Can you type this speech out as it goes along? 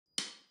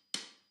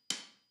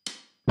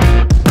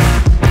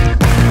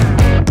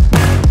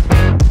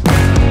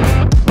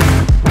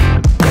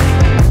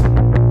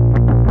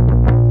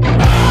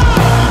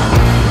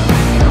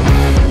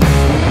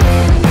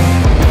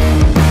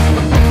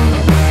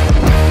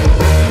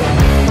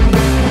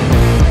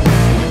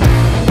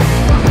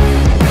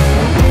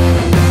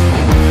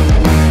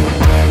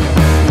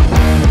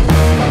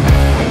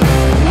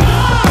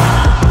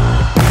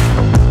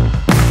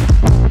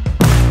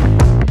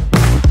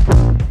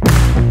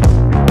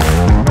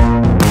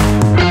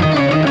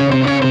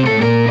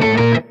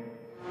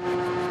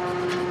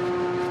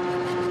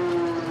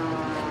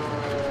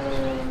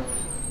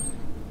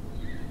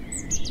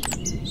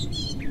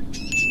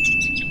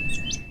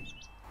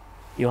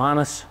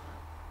Johannes,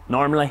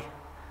 normally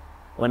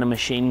when a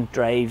machine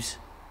drives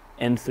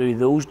in through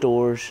those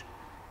doors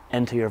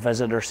into your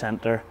visitor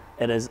centre,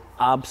 it is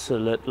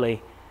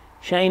absolutely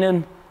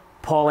shining,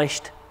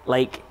 polished,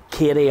 like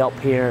Katie up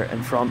here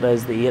in front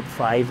is the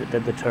 8.5 that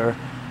did the tour.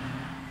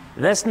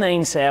 This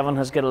 9.7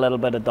 has got a little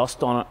bit of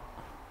dust on it.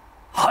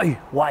 How?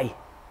 Why?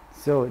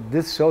 So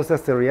this shows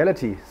us the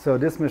reality. So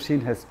this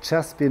machine has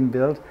just been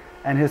built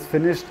and has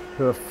finished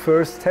her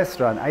first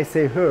test run. I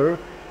say her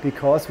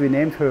because we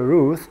named her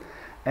Ruth,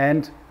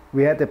 and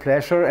we had the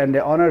pleasure and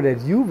the honor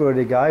that you were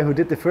the guy who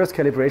did the first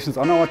calibrations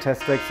on our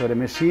test track. So the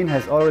machine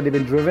has already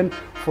been driven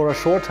for a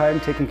short time,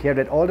 taking care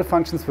that all the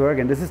functions work,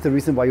 and this is the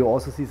reason why you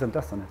also see some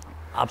dust on it.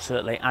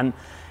 Absolutely. And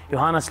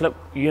Johannes, look,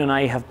 you and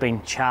I have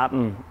been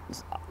chatting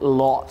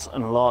lots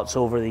and lots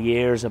over the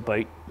years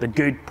about the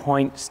good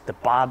points, the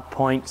bad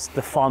points,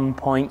 the fun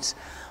points,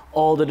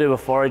 all to do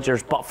with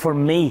Foragers. But for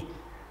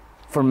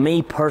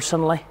me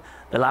personally,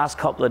 the last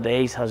couple of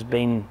days has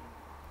been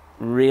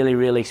really,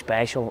 really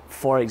special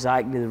for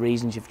exactly the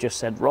reasons you've just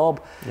said,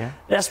 Rob. Yeah.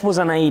 This was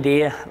an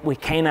idea.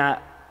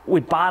 We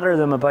batter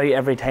them about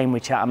every time we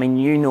chat. I mean,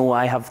 you know,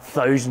 I have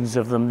thousands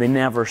of them. They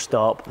never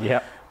stop.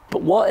 Yeah.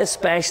 But what is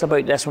special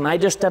about this one? I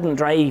just didn't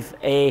drive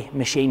a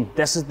machine.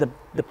 This is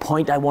the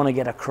point I want to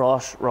get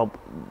across, Rob.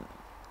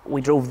 We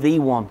drove the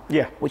one,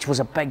 which was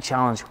a big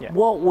challenge. Yeah.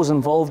 What was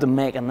involved in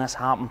making this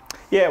happen?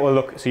 Yeah, well,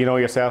 look, so you know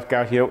yourself,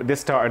 Gareth, you know,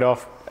 this started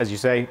off, as you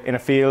say, in a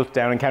field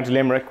down in County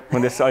Limerick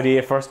when this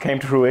idea first came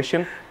to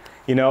fruition.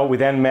 You know, we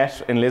then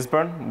met in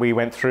Lisburn. We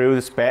went through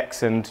the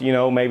specs, and you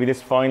know, maybe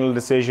this final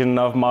decision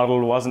of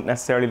model wasn't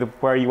necessarily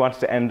where you wanted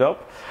to end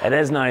up. It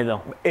is now,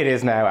 though. It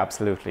is now,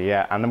 absolutely,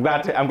 yeah. And I'm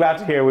glad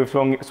to hear we've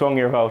swung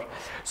your vote.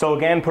 So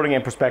again, putting it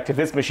in perspective,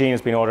 this machine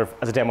has been ordered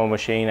as a demo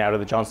machine out of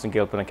the Johnston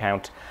Gilpin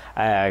account.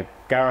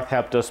 Gareth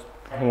helped us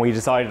when we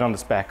decided on the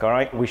spec. All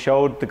right, we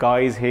showed the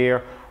guys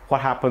here what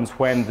happens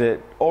when the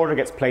order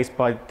gets placed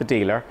by the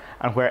dealer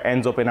and where it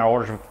ends up in our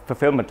order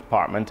fulfillment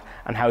department,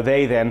 and how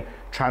they then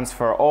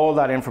transfer all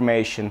that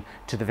information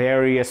to the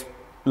various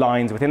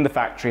lines within the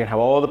factory, and how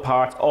all the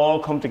parts all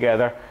come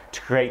together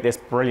to create this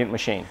brilliant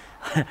machine.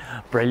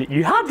 Brilliant.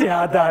 You had to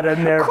add that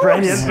in there,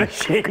 brilliant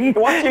machine.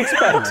 What do you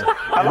expect?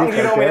 How long do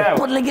you know me now?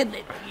 But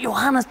like,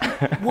 Johannes,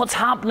 what's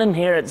happening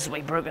here at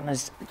Zweibrücken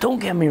is, don't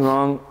get me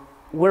wrong,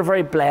 we're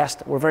very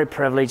blessed, we're very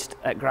privileged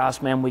at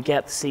GRASSMEN. We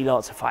get to see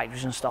lots of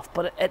factories and stuff,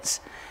 but it's,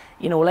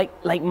 you know,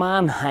 like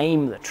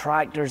Mannheim, the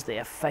tractors, the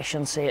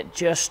efficiency, it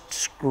just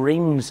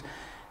screams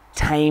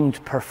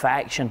timed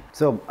perfection.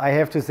 So I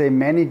have to say,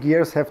 many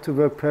gears have to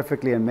work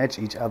perfectly and match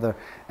each other,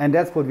 and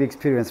that's what we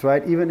experience,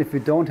 right? Even if we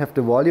don't have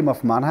the volume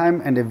of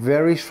Mannheim and a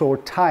very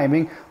short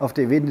timing of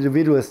the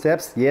individual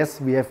steps, yes,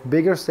 we have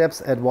bigger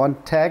steps at one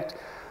tagged,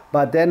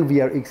 but then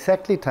we are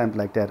exactly timed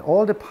like that.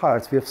 All the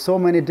parts, we have so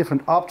many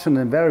different options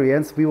and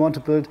variants. We want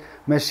to build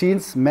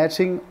machines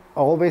matching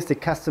always the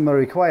customer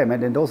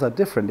requirement, and those are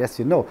different. As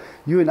you know,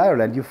 you in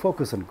Ireland, you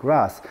focus on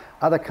grass.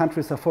 Other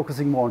countries are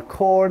focusing more on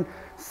corn,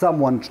 some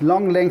want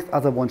long length,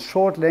 other want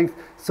short length.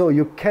 So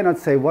you cannot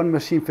say one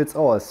machine fits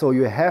all. So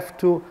you have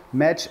to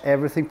match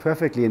everything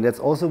perfectly, and that's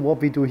also what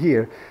we do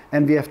here.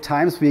 And we have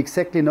times we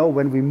exactly know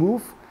when we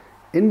move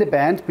in the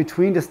band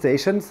between the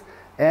stations.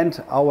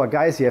 And our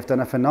guys here have done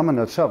a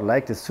phenomenal job,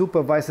 like the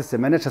supervisors, the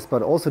managers,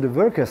 but also the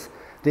workers.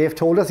 They have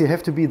told us you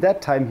have to be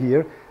that time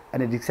here,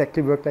 and it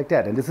exactly worked like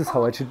that. And this is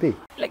how it should be.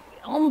 Like,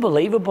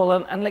 unbelievable.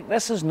 And like,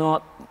 this is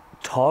not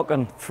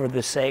talking for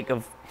the sake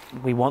of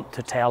we want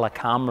to tell a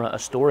camera a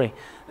story.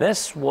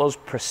 This was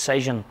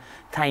precision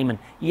timing.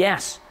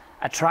 Yes,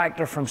 a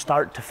tractor from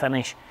start to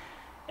finish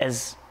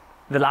is,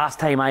 the last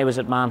time I was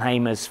at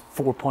Mannheim, is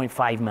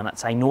 4.5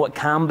 minutes. I know it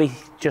can be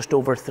just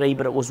over 3,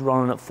 but it was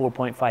running at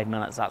 4.5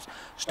 minutes. That's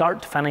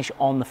start to finish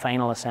on the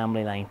final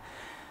assembly line.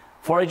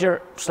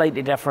 Forager,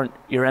 slightly different.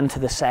 You're into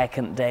the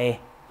second day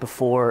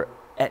before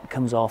it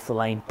comes off the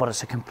line, but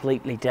it's a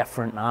completely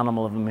different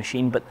animal of a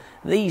machine. But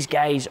these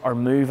guys are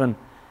moving,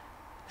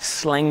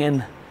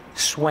 slinging,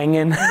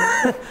 swinging,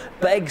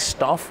 big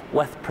stuff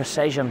with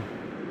precision.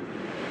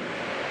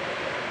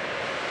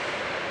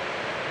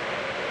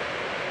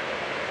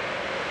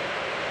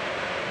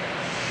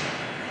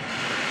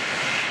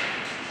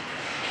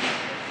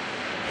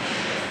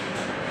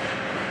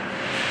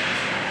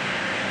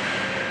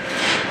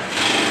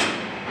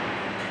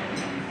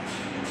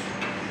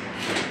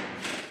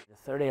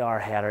 The 30-hour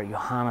header,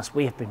 Johannes,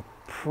 we have been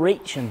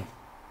preaching,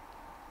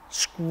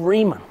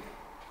 screaming,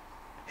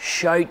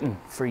 shouting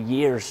for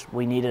years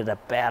we needed a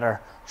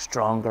better,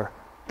 stronger,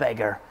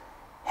 bigger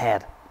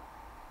head.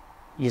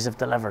 Yous have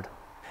delivered.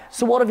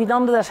 So what have you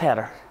done to this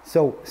header?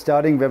 So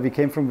starting where we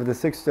came from with the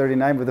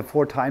 639 with the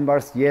 4 time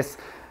bars, yes,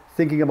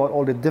 thinking about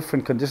all the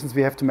different conditions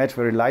we have to match,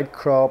 very light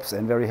crops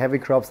and very heavy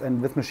crops,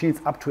 and with machines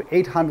up to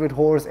 800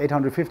 horse,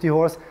 850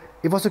 horse,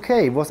 it was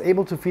okay, it was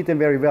able to feed them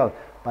very well.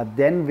 But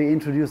then we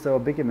introduced our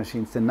bigger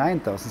machines, the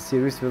 9000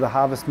 series with the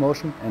Harvest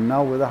Motion, and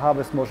now with the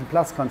Harvest Motion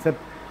Plus concept,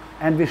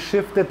 and we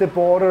shifted the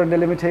border and the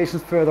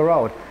limitations further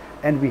out.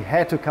 And we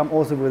had to come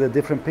also with a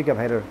different pickup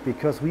header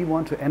because we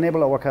want to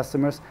enable our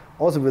customers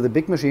also with the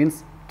big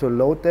machines to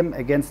load them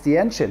against the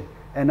engine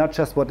and not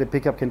just what the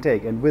pickup can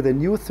take. And with a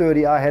new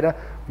 30R header,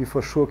 we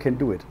for sure can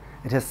do it.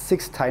 It has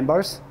 6 time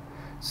bars.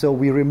 So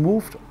we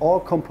removed all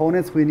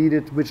components we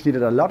needed, which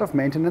needed a lot of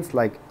maintenance,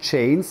 like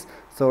chains.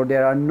 So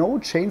there are no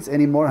chains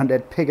anymore on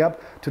that pickup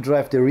to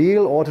drive the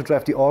reel or to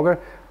drive the auger.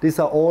 These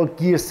are all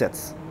gear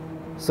sets.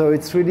 So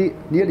it's really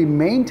nearly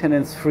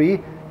maintenance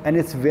free, and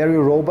it's very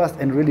robust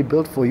and really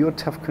built for your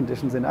tough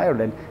conditions in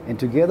Ireland. And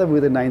together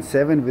with the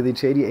 9.7, with the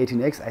JD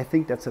 18X, I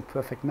think that's a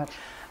perfect match.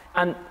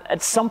 And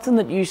it's something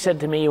that you said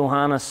to me,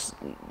 Johannes,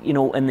 you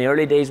know, in the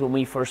early days when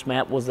we first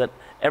met, was that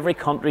every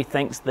country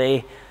thinks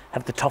they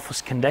have the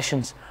toughest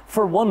conditions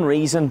for one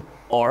reason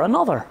or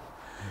another,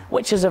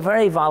 which is a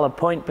very valid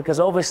point, because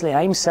obviously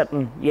I'm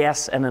sitting,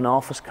 yes, in an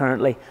office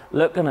currently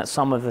looking at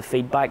some of the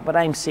feedback, but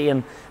I'm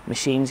seeing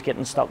machines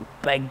getting stuck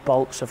big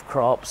bulks of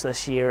crops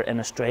this year in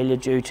Australia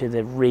due to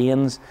the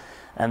rains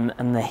and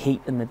the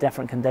heat and the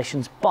different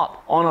conditions. But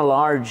on a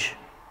large,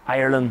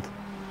 Ireland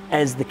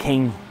is the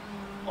king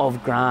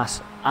of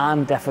grass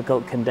and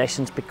difficult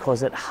conditions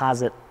because it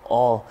has it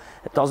all.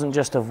 It doesn't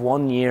just have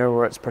one year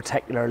where it's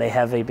particularly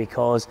heavy,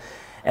 because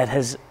it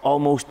has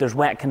almost, there's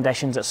wet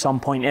conditions at some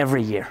point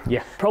every year.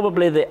 Yeah.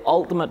 Probably the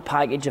ultimate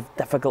package of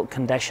difficult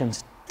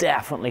conditions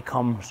definitely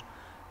comes,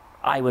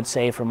 I would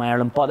say, from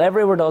Ireland, but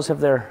everywhere does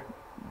have their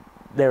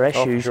issues.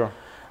 Oh, for sure.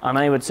 And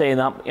I would say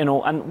that, you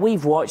know, and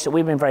we've watched it,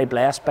 we've been very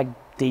blessed. Big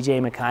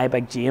DJ Mackay,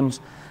 Big James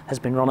has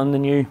been running the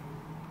new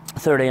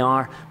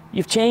 30R.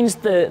 You've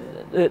changed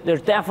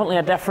there's definitely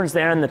a difference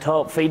there in the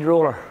top feed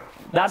roller.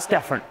 That's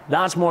different.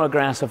 That's more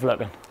aggressive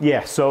looking.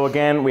 Yeah, so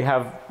again, we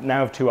now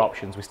have 2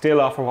 options. We still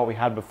offer what we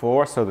had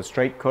before, so the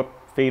straight cut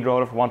feed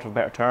roller, for want of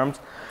better terms,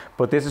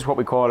 but this is what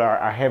we call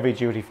our heavy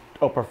duty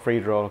upper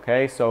feed roll,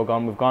 okay? So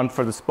we've gone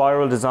for the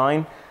spiral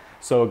design.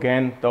 So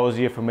again, those of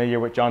you familiar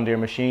with John Deere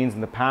machines in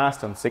the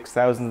past on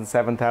 6000s and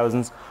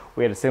 7000s,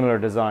 we had a similar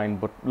design,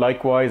 but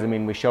likewise, I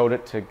mean, we showed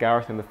it to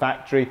Gareth in the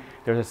factory.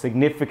 There's a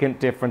significant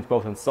difference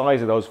both in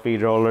size of those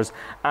feed rollers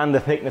and the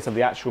thickness of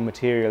the actual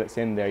material that's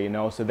in there, you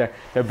know. So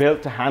they're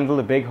built to handle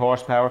the big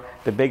horsepower,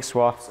 the big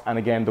swaths, and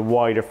again, the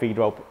wider feed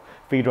roll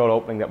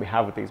opening that we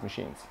have with these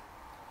machines.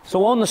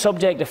 So on the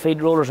subject of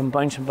feed rollers, and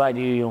bouncing back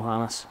to you,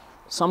 Johannes,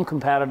 some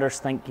competitors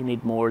think you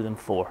need more than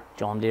 4.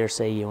 John Deere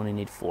say you only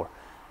need 4.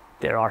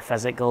 There are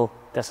physical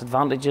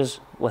disadvantages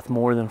with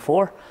more than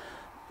 4.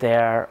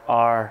 There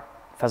are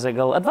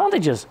physical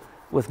advantages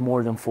with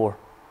more than 4.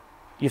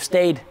 You've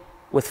stayed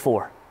with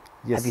 4.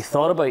 Yes. Have you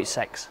thought about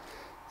 6?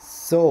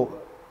 So,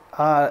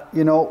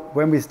 you know,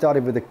 when we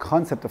started with the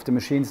concept of the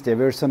machines, there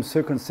were some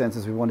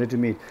circumstances we wanted to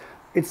meet.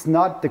 It's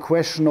not the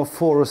question of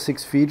 4 or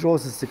 6 feed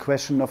rows, it's the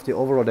question of the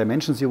overall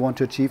dimensions you want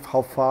to achieve,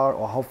 how far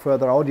or how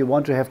further out you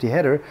want to have the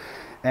header.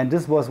 And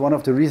this was one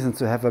of the reasons,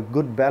 to have a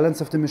good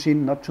balance of the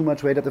machine, not too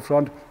much weight at the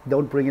front,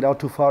 don't bring it out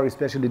too far,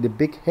 especially the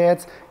big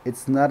heads.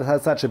 It's not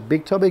such a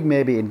big topic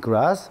maybe in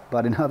grass,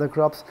 but in other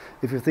crops,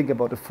 if you think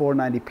about the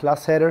 490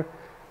 plus header,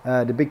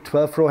 the big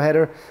 12-row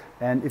header,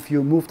 and if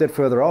you move that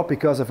further out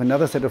because of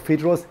another set of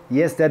feed rows,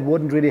 yes, that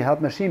wouldn't really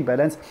help machine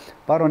balance.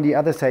 But on the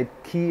other side,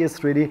 key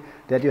is really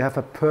that you have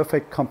a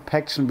perfect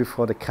compaction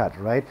before the cut,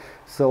 right?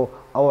 So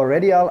our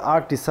radial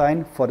arc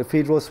design for the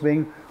feed row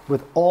swing,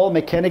 with all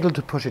mechanical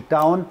to push it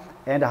down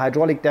and a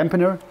hydraulic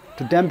dampener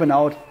to dampen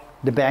out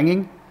the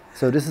banging.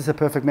 So this is a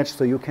perfect match,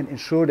 so you can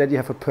ensure that you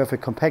have a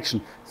perfect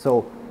compaction.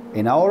 So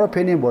in our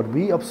opinion, what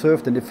we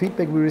observed and the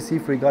feedback we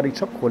received regarding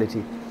job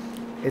quality,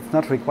 it's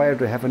not required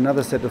to have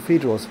another set of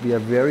feed rows. We are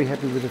very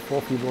happy with the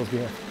 4 feed rows we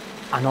have.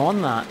 And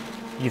on that,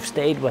 you've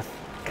stayed with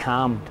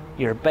cammed.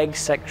 Your big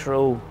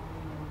 6-row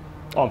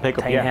On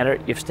pickup, time yeah. header,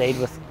 you've stayed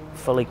with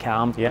fully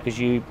cammed, Yeah. because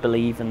you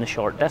believe in the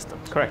short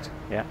distance. Correct,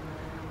 yeah.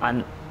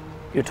 And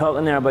you're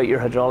talking there about your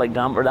hydraulic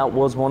damper. That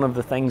was one of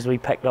the things we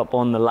picked up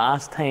on the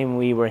last time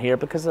we were here,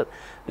 because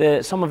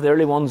some of the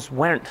early ones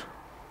weren't.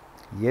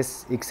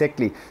 Yes,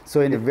 exactly.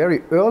 So in a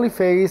very early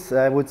phase,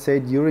 I would say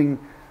during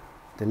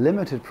the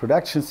limited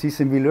production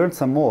season, we learned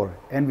some more.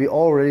 And we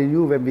already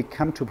knew when we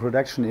come to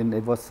production,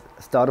 it was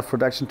start of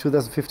production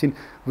 2015,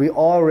 we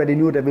already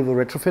knew that we will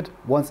retrofit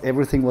once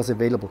everything was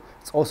available.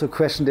 It's also a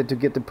question that to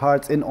get the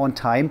parts in on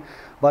time.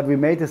 But we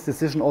made this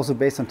decision also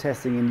based on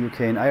testing in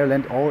UK and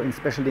Ireland, or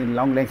especially in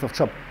long length of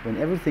job. When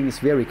everything is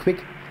very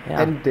quick,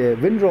 Yeah. and the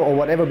windrow or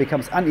whatever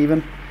becomes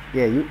uneven,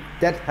 yeah,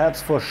 that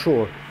helps for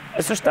sure.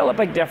 Is there still a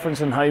big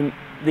difference in how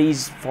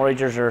these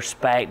foragers are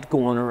spec'd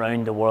going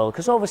around the world?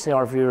 Because obviously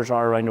our viewers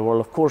are around the world.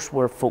 Of course,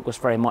 we're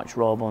focused very much,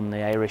 Rob, on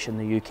the Irish and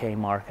the UK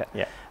market.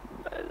 Yeah.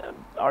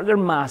 Are there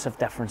massive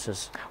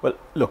differences? Well,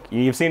 look,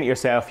 you've seen it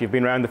yourself. You've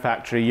been around the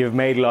factory. You've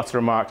made lots of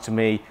remarks to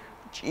me.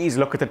 Geez,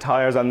 look at the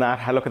tyres on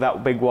that. Look at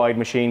that big wide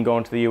machine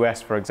going to the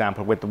US, for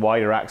example, with the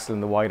wider axle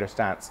and the wider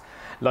stance.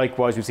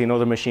 Likewise, we've seen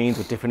other machines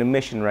with different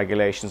emission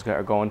regulations that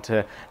are going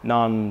to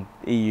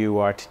non-EU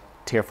or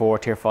Tier 4,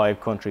 Tier 5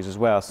 countries as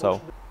well.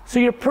 So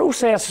your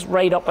process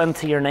right up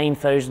into your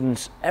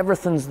 9000s,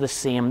 everything's the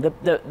same.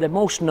 The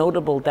most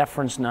notable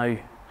difference now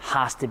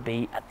has to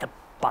be at the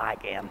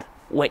back end.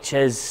 which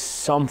is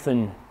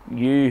something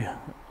you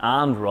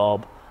and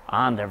Rob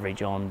and every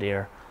John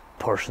Deere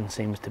person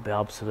seems to be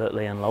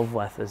absolutely in love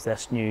with, is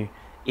this new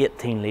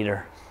 18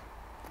 litre.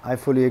 I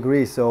fully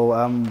agree.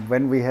 So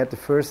when we had the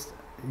first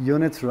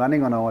units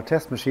running on our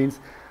test machines,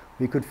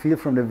 we could feel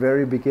from the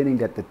very beginning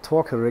that the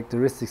torque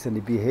characteristics and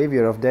the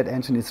behavior of that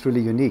engine is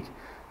really unique.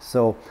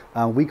 So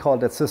we call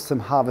that system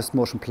Harvest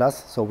Motion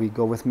Plus. So we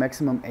go with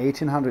maximum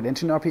 1800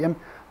 engine RPM,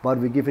 but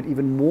we give it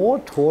even more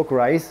torque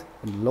rise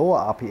and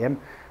lower RPM,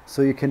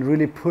 so you can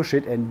really push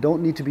it and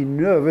don't need to be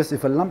nervous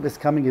if a lump is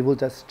coming. It will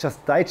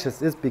just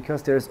digest it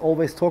because there is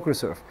always torque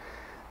reserve.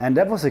 And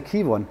that was a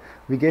key one.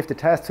 We gave the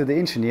task to the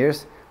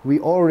engineers. We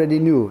already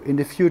knew in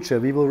the future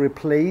we will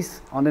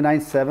replace on the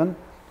 9.7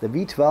 the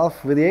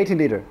V12 with the 18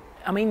 litre.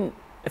 I mean,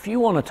 if you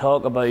want to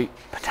talk about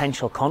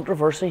potential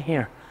controversy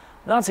here,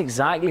 that's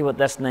exactly what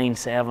this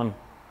 9.7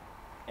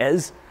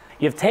 is.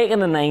 You've taken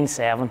the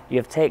 9.7,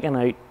 you've taken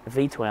out the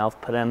V12,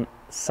 put in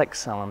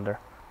 6-cylinder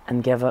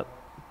and give it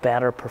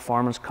better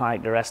performance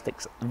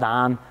characteristics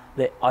than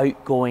the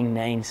outgoing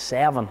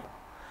 9.7.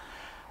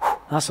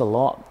 That's a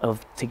lot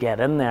to get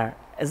in there.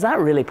 Is that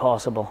really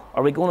possible?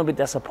 Are we going to be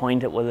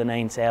disappointed with the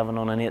 9.7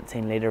 on an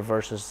 18 litre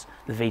versus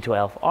the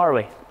V12? Are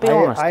we? Be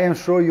honest. I am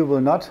sure you will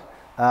not.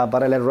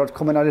 But I let Rod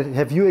comment on it.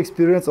 Have you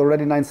experienced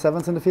already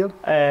 9.7s in the field?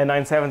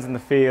 9.7s in the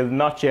field,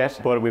 not yet,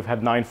 but we've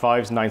had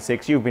 9.5s,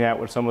 9.6. You've been out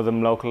with some of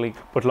them locally.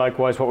 But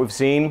likewise, what we've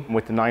seen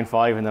with the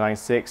 9.5 and the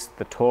 9.6,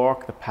 the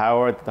torque, the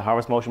power, the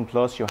Harvest Motion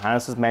Plus,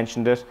 Johannes has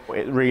mentioned it.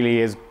 It really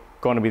is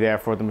going to be there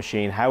for the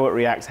machine. How it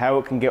reacts, how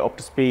it can get up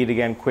to speed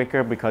again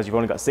quicker, because you've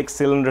only got 6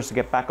 cylinders to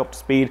get back up to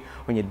speed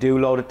when you do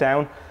load it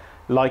down.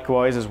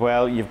 Likewise as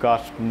well, you've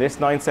got this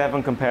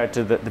 9.7 compared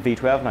to the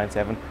V12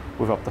 9.7,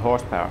 we've upped the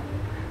horsepower.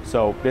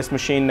 So this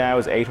machine now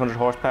is 800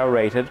 horsepower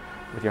rated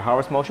with your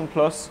Harvest Motion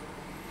Plus,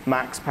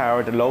 max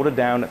power to load it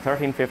down at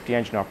 1350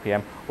 engine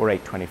RPM or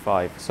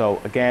 825.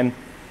 So again,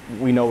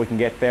 we know we can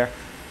get there.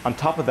 On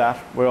top of that,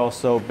 we're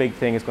also, big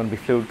thing is going to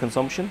be fluid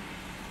consumption.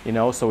 You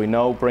know, so we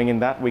know bringing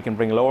that, we can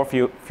bring lower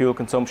fuel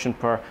consumption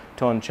per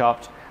ton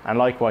chopped. And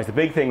likewise, the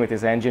big thing with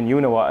this engine,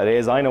 you know what it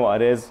is, I know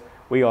what it is,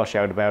 we all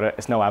shout about it,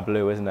 it's no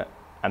AdBlue, isn't it?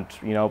 And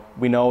you know,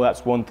 we know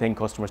that's one thing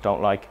customers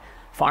don't like.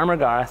 Farmer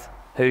Gareth,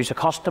 who's a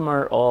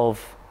customer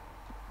of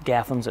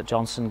Geffen's at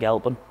Johnson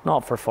Gilpin,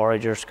 not for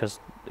foragers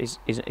because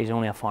he's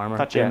only a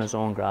farmer doing his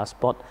own grass,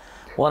 but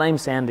what I'm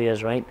saying to you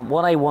is, right,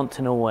 what I want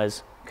to know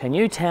is, can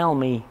you tell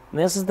me, and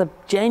this is the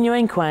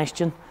genuine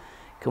question,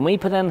 can we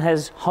put in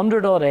his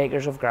 100 odd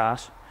acres of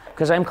grass,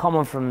 because I'm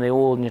coming from the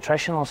old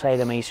nutritional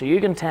side of me, so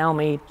you can tell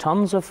me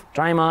tons of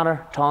dry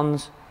matter,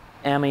 tons,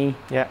 ME,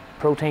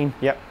 protein,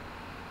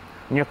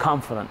 and you're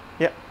confident.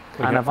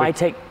 And if I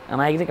take a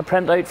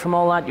printout from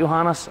all that,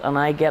 Johannes, and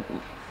I get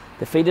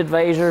the feed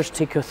advisors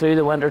to go through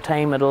the winter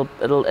time,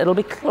 it'll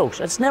be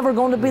close. It's never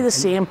going to be the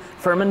same.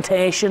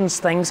 Fermentations,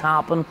 things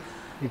happen.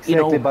 Exactly,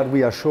 you know, but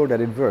we are sure that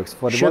it works.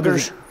 For the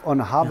sugars on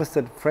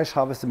harvested, fresh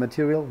harvested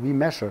material, we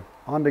measure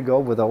on the go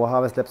with our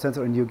Harvest Lab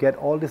sensor, and you get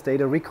all this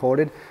data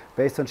recorded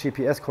based on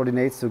GPS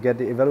coordinates to get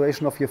the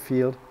evaluation of your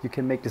field. You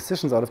can make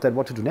decisions out of that,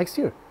 what to do next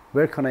year.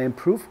 Where can I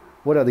improve?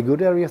 What are the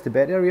good areas, the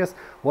bad areas?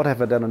 What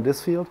have I done on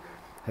this field?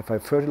 Have I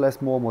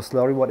fertilized more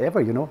slurry,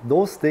 whatever, you know?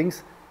 Those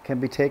things can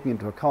be taken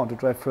into account to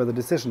drive further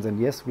decisions, and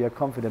yes, we are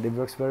confident it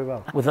works very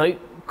well. Without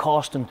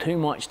costing too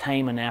much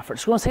time and effort,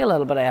 it's going to take a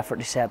little bit of effort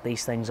to set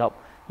these things up.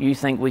 You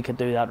think we could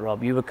do that,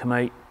 Rob? You would come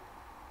out,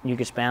 you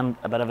could spend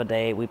a bit of a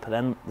day, we put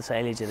in the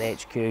silage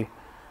at HQ,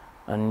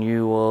 and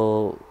you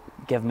will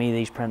give me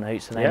these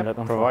printouts that I'm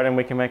looking for. Providing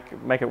we can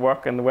make it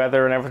work and the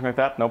weather and everything like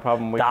that, no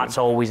problem. That's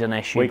always an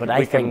issue, but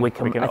I think we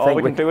can. All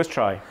we can do is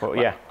try, but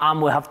yeah.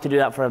 And we'll have to do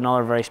that for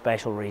another very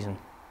special reason.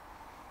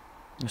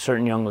 A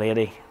certain young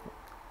lady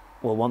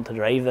will want to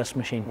drive this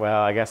machine.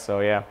 Well, I guess so,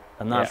 yeah.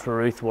 And that's where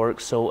Ruth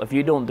works. So if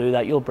you don't do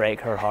that, you'll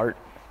break her heart.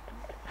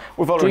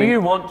 Do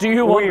you want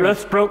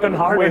Ruth's broken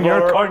heart in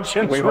your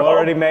conscience? We've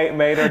already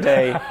made her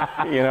day,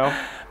 you know.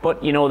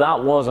 But you know,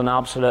 that was an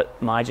absolute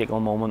magical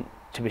moment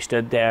to be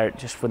stood there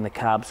just when the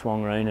cab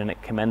swung round and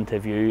it came into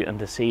view, and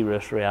to see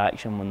Ruth's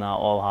reaction when that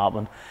all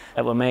happened.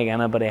 It would make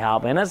anybody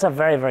happy, and it's a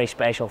very, very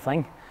special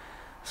thing.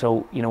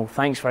 So, you know,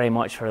 thanks very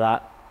much for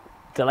that.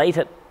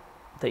 Delighted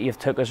that you've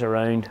took us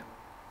around.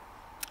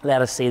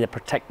 Let us see the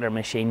particular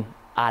machine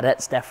at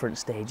its different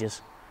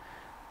stages.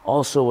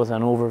 Also with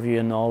an overview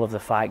in all of the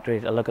factory,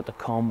 to look at the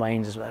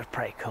combines as well. It's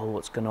pretty cool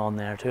what's going on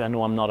there too. I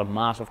know I'm not a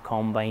massive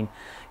combine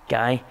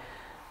guy,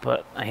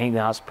 but I think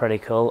that's pretty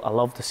cool. I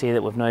love to see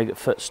that we've now got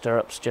foot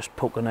stirrups just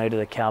poking out of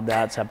the cab.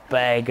 That's a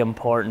big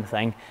important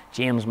thing.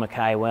 James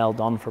Mackay, well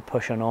done for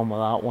pushing on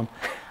with that one.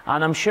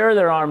 And I'm sure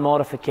there are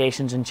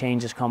modifications and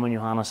changes coming,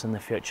 Johannes, in the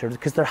future,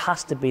 because there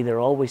has to be, there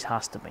always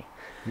has to be.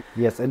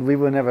 Yes, and we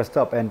will never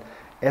stop. And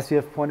as you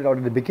have pointed out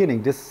in the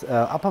beginning, this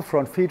upper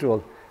front feed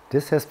roll,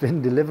 this has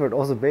been delivered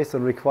also based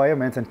on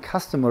requirements and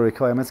customer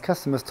requirements.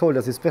 Customers told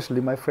us, especially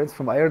my friends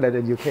from Ireland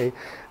and UK,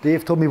 they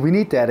have told me we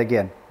need that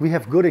again. We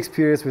have good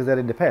experience with that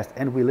in the past,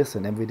 and we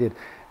listened and we did.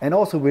 And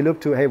also we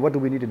look to, hey, what do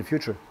we need in the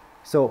future?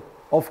 So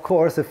Of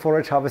course, the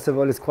forage harvester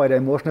world is quite an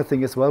emotional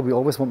thing as well. We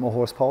always want more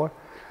horsepower.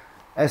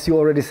 As you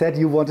already said,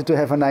 you wanted to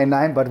have a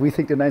 9.9, but we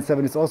think the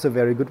 9.7 is also a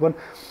very good one.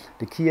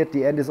 The key at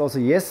the end is also,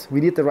 yes,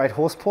 we need the right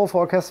horsepower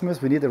for our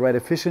customers, we need the right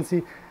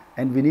efficiency,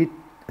 and we need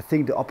a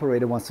thing the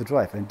operator wants to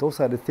drive. And those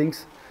are the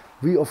things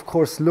we, of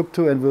course, look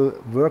to and will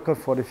work on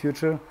for the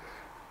future.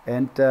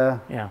 And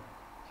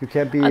you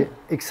can be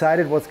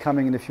excited what's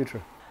coming in the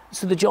future.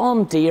 So the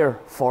John Deere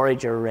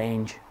Forager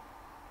range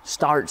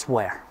starts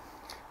where?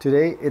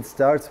 Today it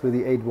starts with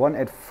the 8.1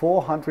 at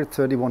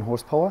 431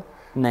 horsepower.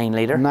 9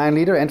 litre. 9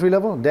 litre entry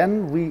level.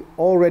 Then we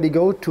already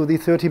go to the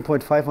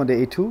 13.5 on the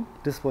A2.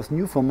 This was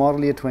new for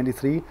model year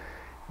 23.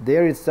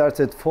 There it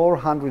starts at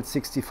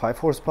 465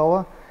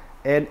 horsepower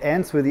and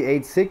ends with the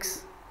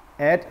 8.6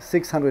 at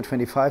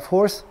 625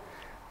 horse.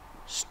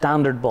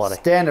 Standard body.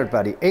 Standard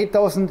body.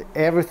 8,000,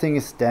 everything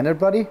is standard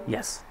body.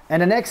 Yes.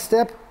 And the next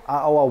step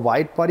are our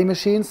wide body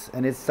machines,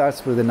 and it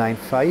starts with the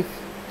 9.5.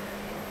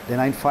 The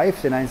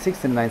 9.5, the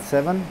 9.6 and the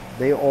 9.7,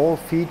 they all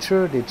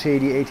feature the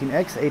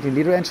JD18X 18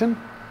 liter engine,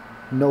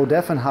 no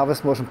DEF and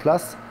Harvest Motion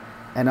Plus,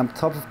 and on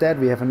top of that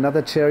we have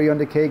another cherry on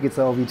the cake. It's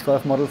our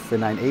V12 models, the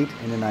 9.8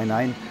 and the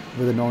 9.9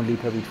 with a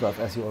non-liter V12,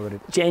 as you already.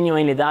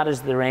 Genuinely, that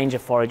is the range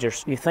of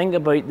foragers. You think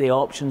about the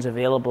options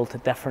available to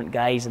different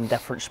guys in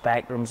different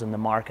spectrums in the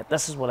market.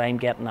 This is what I'm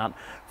getting at.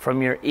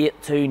 From your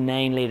 8.2,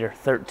 9 litre,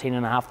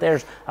 13.5,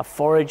 there's a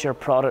forager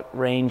product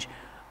range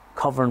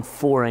covering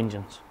 4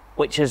 engines,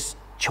 which is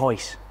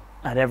choice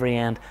at every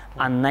end,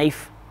 and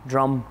knife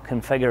drum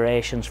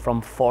configurations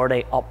from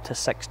 40 up to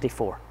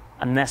 64.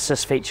 And this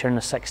is featuring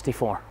the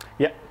 64.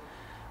 Yeah.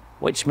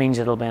 Which means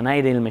it'll be an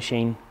ideal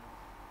machine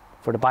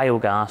for the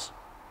biogas,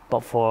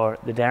 but for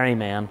the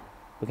dairymen,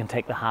 we can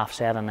take the half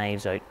set of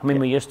knives out. I mean,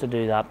 we used to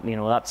do that, you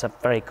know, that's a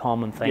very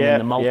common thing in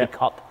the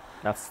multi-cut.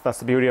 That's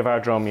the beauty of our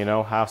drum, you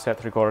know, half set,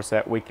 3/4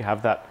 set, we can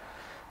have that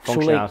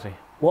functionality. So, like,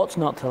 what's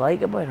not to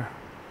like about her?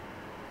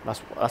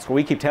 That's what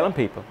we keep telling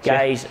people.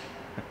 Guys,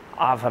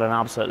 I've had an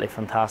absolutely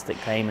fantastic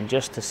time, and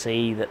just to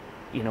see that,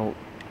 you know,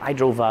 I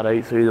drove that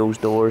out through those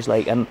doors,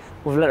 like, and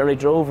we've literally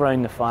drove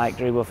around the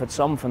factory. We've had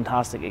some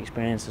fantastic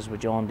experiences with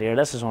John Deere.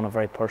 This is on a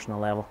very personal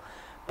level.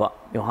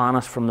 But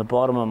Johannes, from the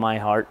bottom of my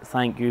heart,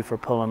 thank you for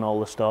pulling all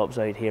the stops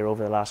out here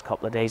over the last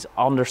couple of days.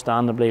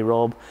 Understandably,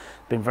 Rob,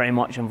 been very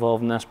much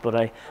involved in this,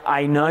 but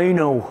I now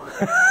know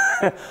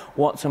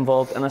what's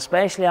involved. And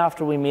especially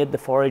after we made the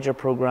Forager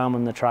program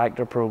and the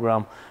tractor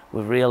program,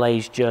 we've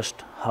realised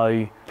just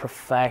how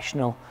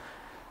professional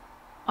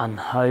and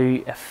how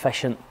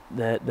efficient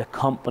the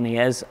company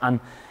is. And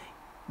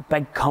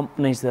big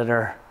companies that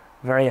are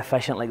very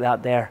efficient like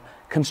that there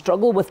can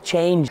struggle with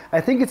change.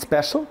 I think it's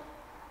special.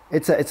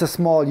 It's a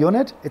small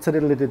unit. It's a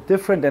little bit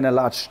different than a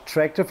large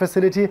tractor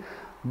facility,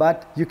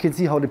 but you can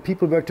see how the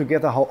people work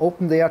together, how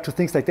open they are to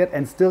things like that,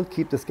 and still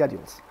keep the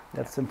schedules.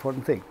 That's the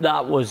important thing.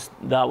 That was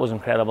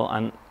incredible,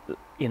 and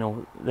you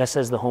know, this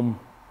is the home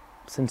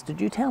since, did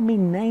you tell me,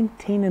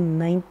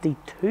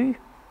 1992?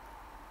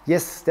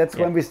 Yes, that's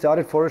when we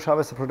started forage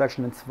harvester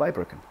production in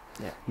Zweibrücken.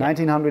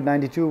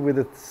 1992 with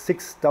a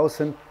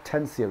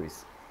 6010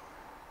 series.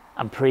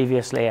 And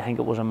previously, I think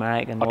it was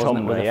American,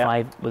 wasn't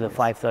it, with a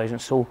 5,000.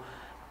 So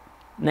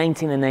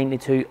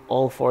 1992,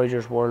 all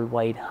foragers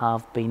worldwide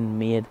have been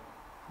made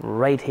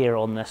right here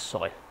on this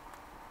soil.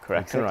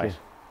 Correct. Exactly. Right.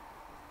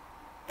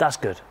 That's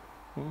good.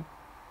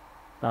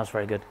 That's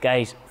very good.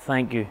 Guys,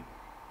 thank you.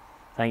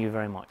 Thank you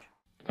very much.